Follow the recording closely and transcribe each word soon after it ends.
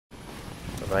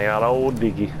I got old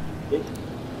Diggy.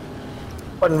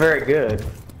 Wasn't very good.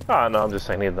 Oh no, I'm just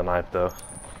saying he had the knife though.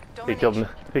 He killed me.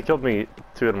 He killed me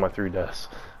 2 out of my 3 deaths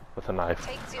with a knife.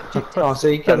 Oh, so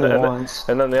you killed me once.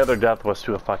 And then the other death was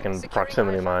to a fucking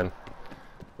proximity mine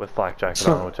with flak jacket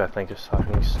on, which I think is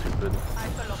fucking stupid.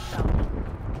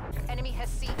 Enemy has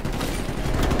seen.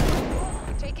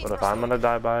 But if I'm gonna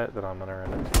die by it, then I'm gonna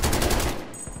run it.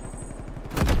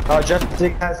 Oh, Jeff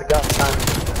Dick has a gun time.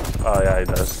 Oh yeah, he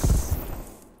does.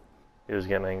 He was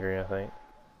getting angry, I think.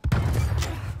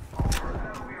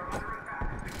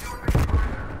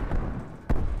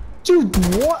 Dude,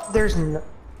 what? There's no...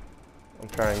 I'm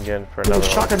trying again for Dude, another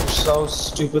one. shotguns are so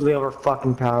stupidly over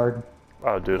fucking powered.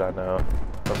 Oh dude, I know.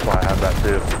 That's why I have that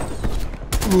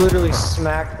too. Literally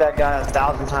smacked that guy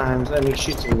 1,000 times and he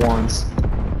shoots you once.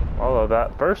 Although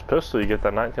that first pistol you get,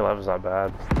 that 1911 is not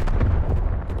bad.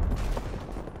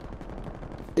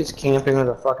 He's camping with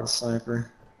a fucking sniper.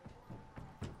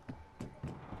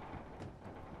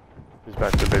 He's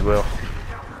back to Big Wheel.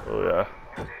 Oh yeah.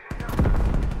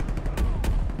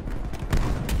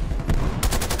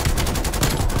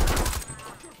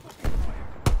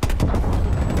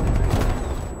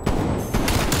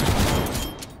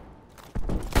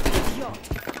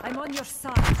 I'm on your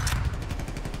side.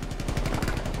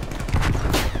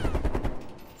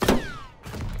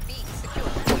 B secure.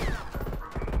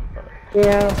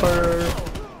 Yeah, for...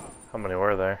 How many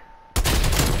were there?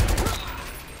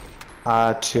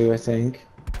 2, I think.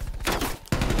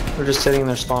 We're just sitting in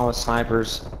their spawn with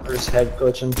snipers. We're just head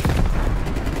glitching.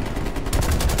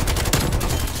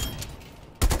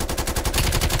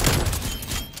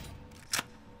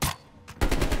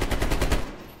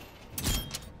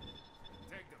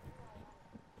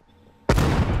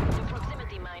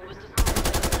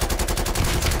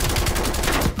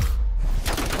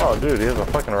 Oh dude, he has a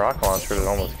fucking rocket launcher that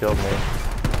almost killed me.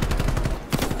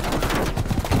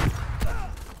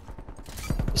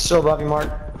 He's still above you, Mark.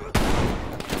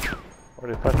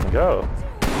 Where'd he fucking go?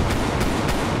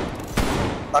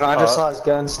 Oh, no, I just saw his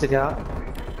gun stick out.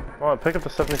 Come on, pick up the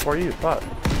 74U, fuck.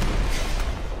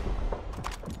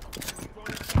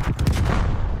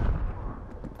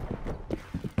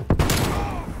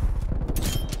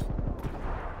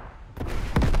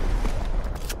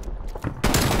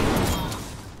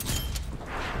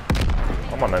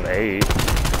 I'm on an 8.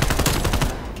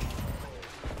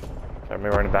 Got me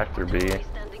running back through B.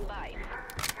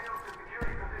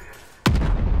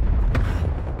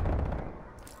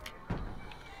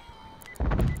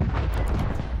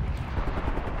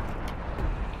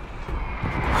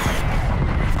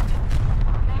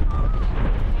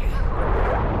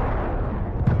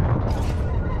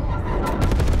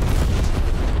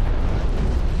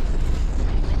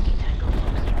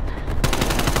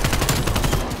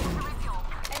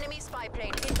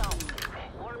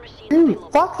 Dude,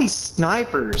 fuck these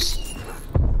snipers.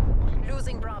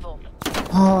 Losing Bravo.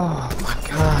 Oh my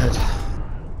god.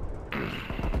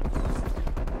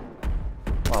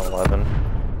 On 11.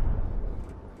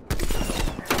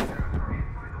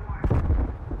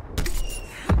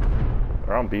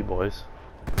 They're on B, boys.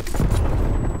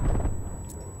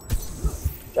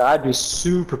 Yeah, I'd be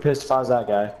super pissed if I was that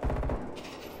guy.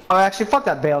 Oh, actually, fuck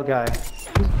that Bale guy. He's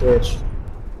a bitch.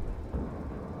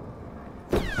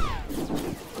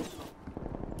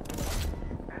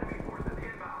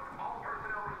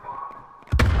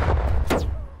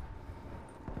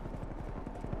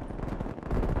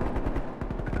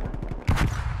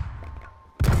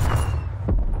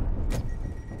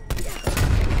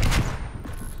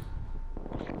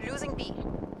 Losing B.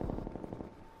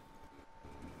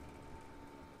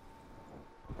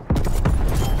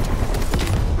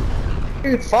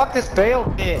 Dude, fuck this Bale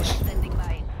bitch. Standing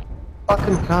by.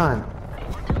 Fucking con.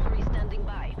 Artillery standing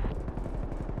by.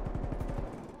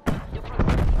 Your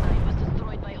proximity mine was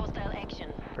destroyed by hostile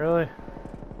action. Really?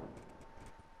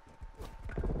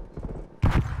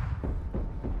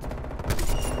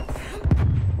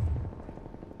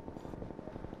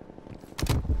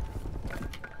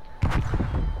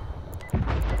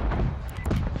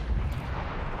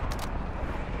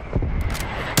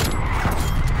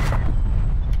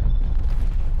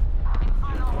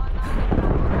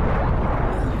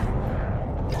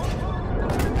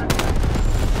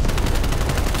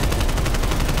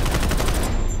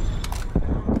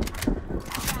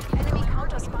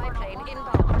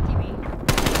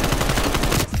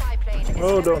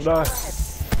 Oh, don't die.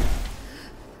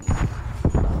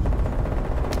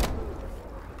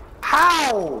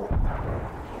 How?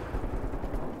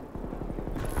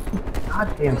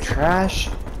 Goddamn trash.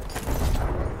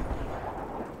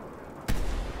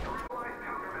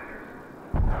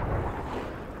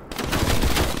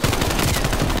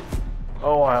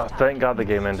 Oh wow, thank God the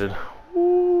game ended.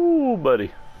 Ooh,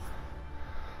 buddy.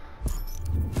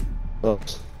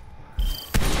 Oops.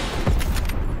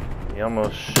 He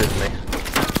almost shit me.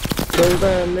 So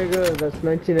that nigga that's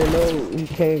 19-0, he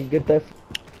can't get that.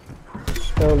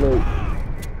 Hell no.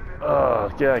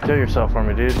 Yeah, kill yourself for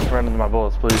me, dude. Run into my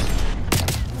bullets, please.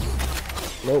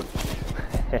 Nope.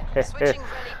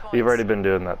 You've already been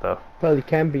doing that, though. Probably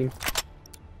can be.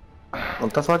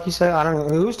 What the fuck you say? I don't know.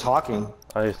 Who's talking?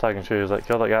 Oh, he's talking shit. He was like,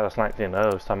 kill that guy that's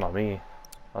 19-0. He's talking about me.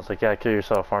 I was like, yeah, kill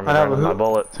yourself for me. I know, Run into my who-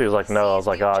 bullets. He was like, no. I was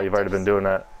like, oh, you've already been doing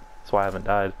that. That's why I haven't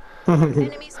died.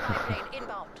 Enemy spy plane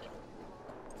inbound.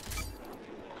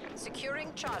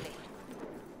 Securing Charlie.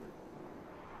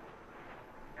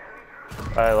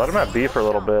 Alright, let him have B for a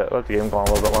little bit. Let the game go on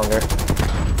a little bit longer.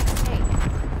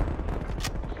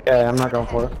 Yeah, I'm not going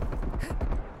for it.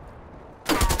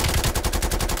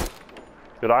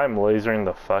 Dude, I am lasering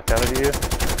the fuck out of you.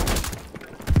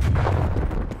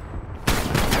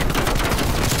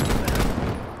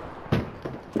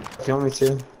 If you want me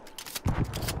to.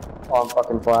 Oh, I'm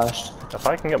fucking flashed. If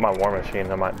I can get my war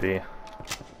machine, I might be.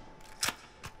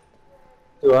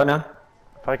 Do I now?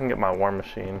 If I can get my war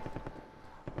machine,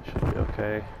 I should be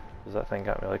okay. Cause that thing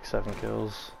got me like 7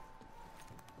 kills.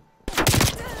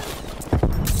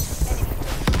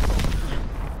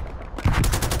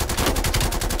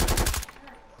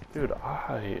 Dude,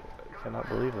 I cannot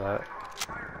believe that.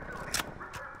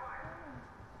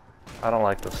 I don't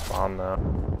like the spawn though.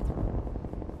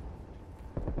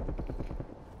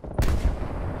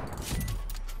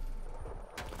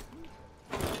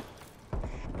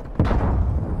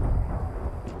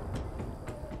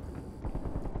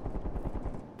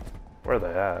 Where are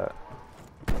they at?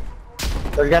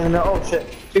 There's a guy in the middle. Oh shit.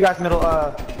 2 guys in the middle.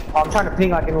 I'm trying to ping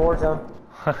like in Warzone.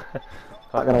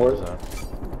 Not gonna work.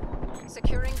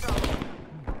 Securing Bravo.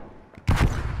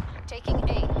 Taking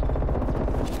A.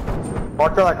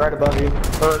 Mark, they're like right above you.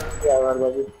 Or, yeah, right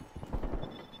above you.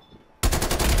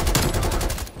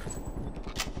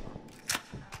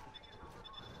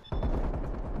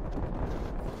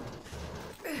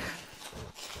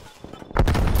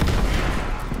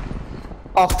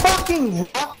 A fucking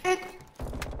rocket?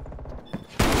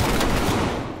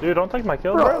 Dude, don't take my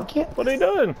kill, Bro, bro. I can't- What are you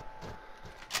doing?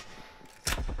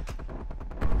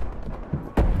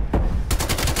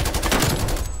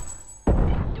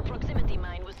 The proximity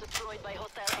mine was destroyed by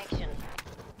hostile action.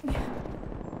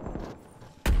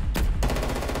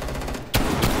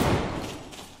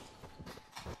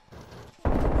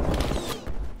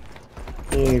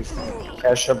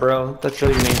 Kesha, bro. That's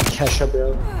really your name, Kesha,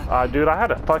 bro. Dude, I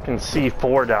had a fucking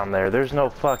C4 down there. There's no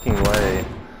fucking way.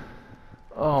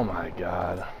 Oh my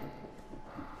god.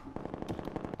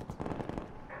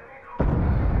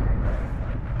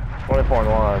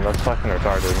 $24-1. That's fucking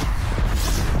retarded.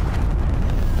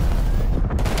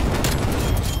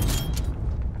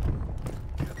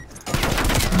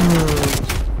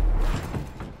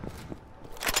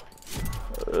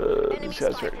 These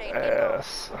guys are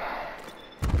ass.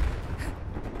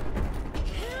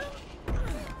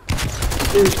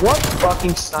 Dude, what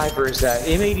fucking sniper is that?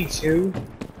 M82?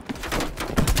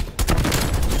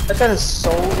 That kind of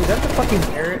soul. Is that the fucking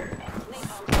Barrett?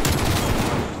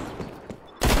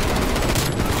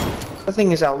 That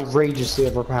thing is outrageously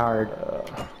overpowered.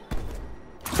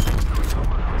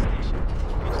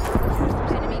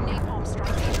 Enemy napalm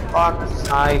strike. Fuck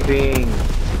sniping.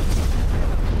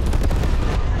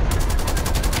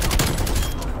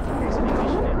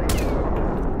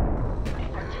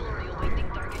 Artillery awaiting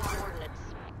target coordinates.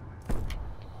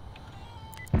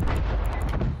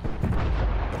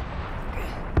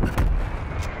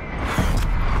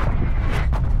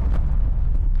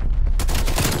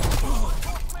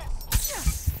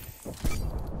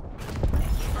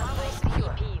 Bravo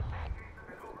secure.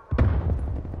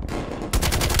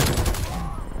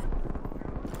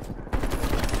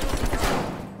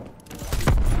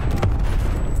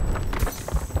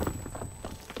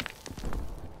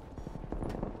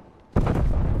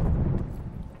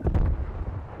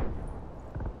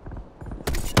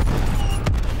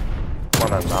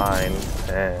 On a 9,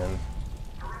 10.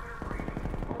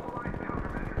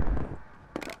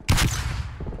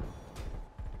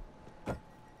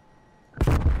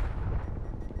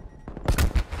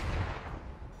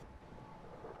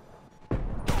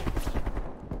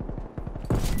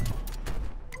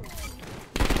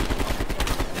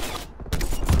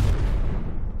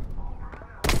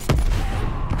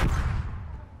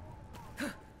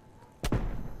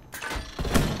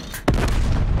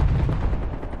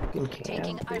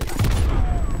 Taking Alpha.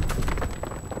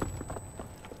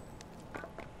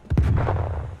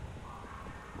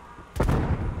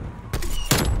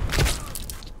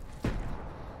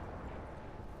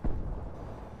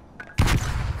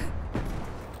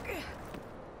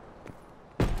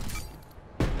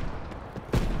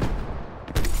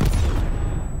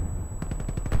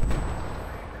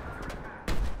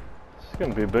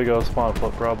 gonna be a big old spawn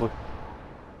flip probably.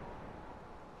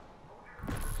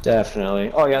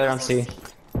 Definitely. Oh yeah, they're on C.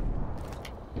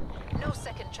 No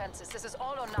second chances. This is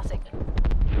all or nothing.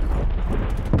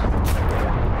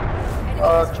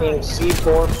 Okay,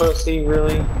 C4 pussy,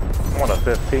 really? I want a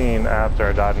 15 after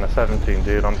I died in a 17,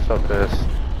 dude. I'm so pissed.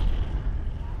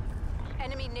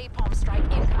 Enemy napalm strike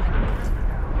incoming.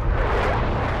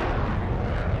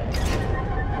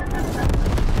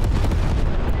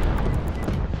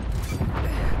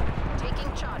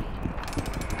 Taking Charlie.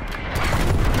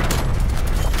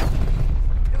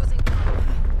 Losing.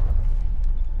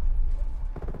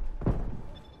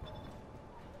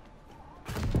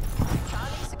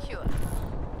 Charlie secure.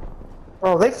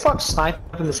 Bro, they fuck snipe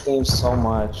in this game so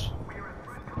much.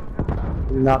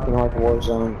 Nothing like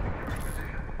Warzone.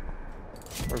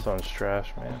 Warzone's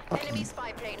trash, man. Enemy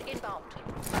spy plane inbound.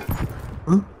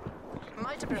 Hmm?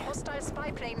 Multiple hostile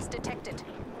spy planes detected.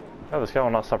 Oh, this guy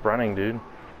will not stop running, dude.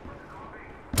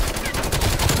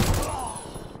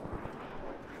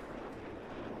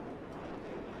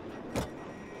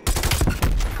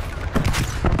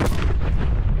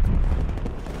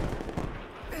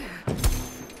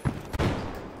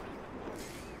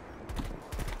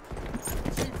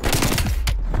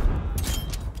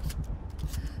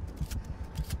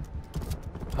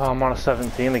 Oh, I'm on a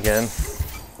 17 again.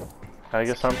 I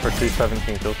guess I'm for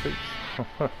 217 kill streaks.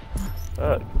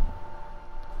 Fuck.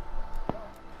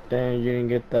 Damn, you didn't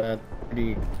get that.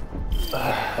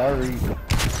 Sorry.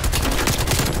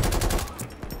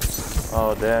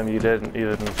 Oh damn, you didn't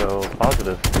go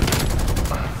positive.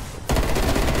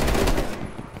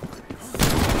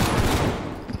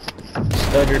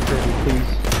 Stuttered for me,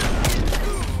 please.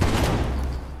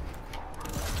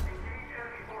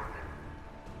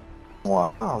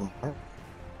 Wow. I'm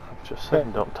just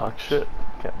saying, don't talk shit.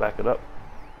 Can't back it up.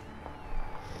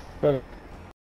 But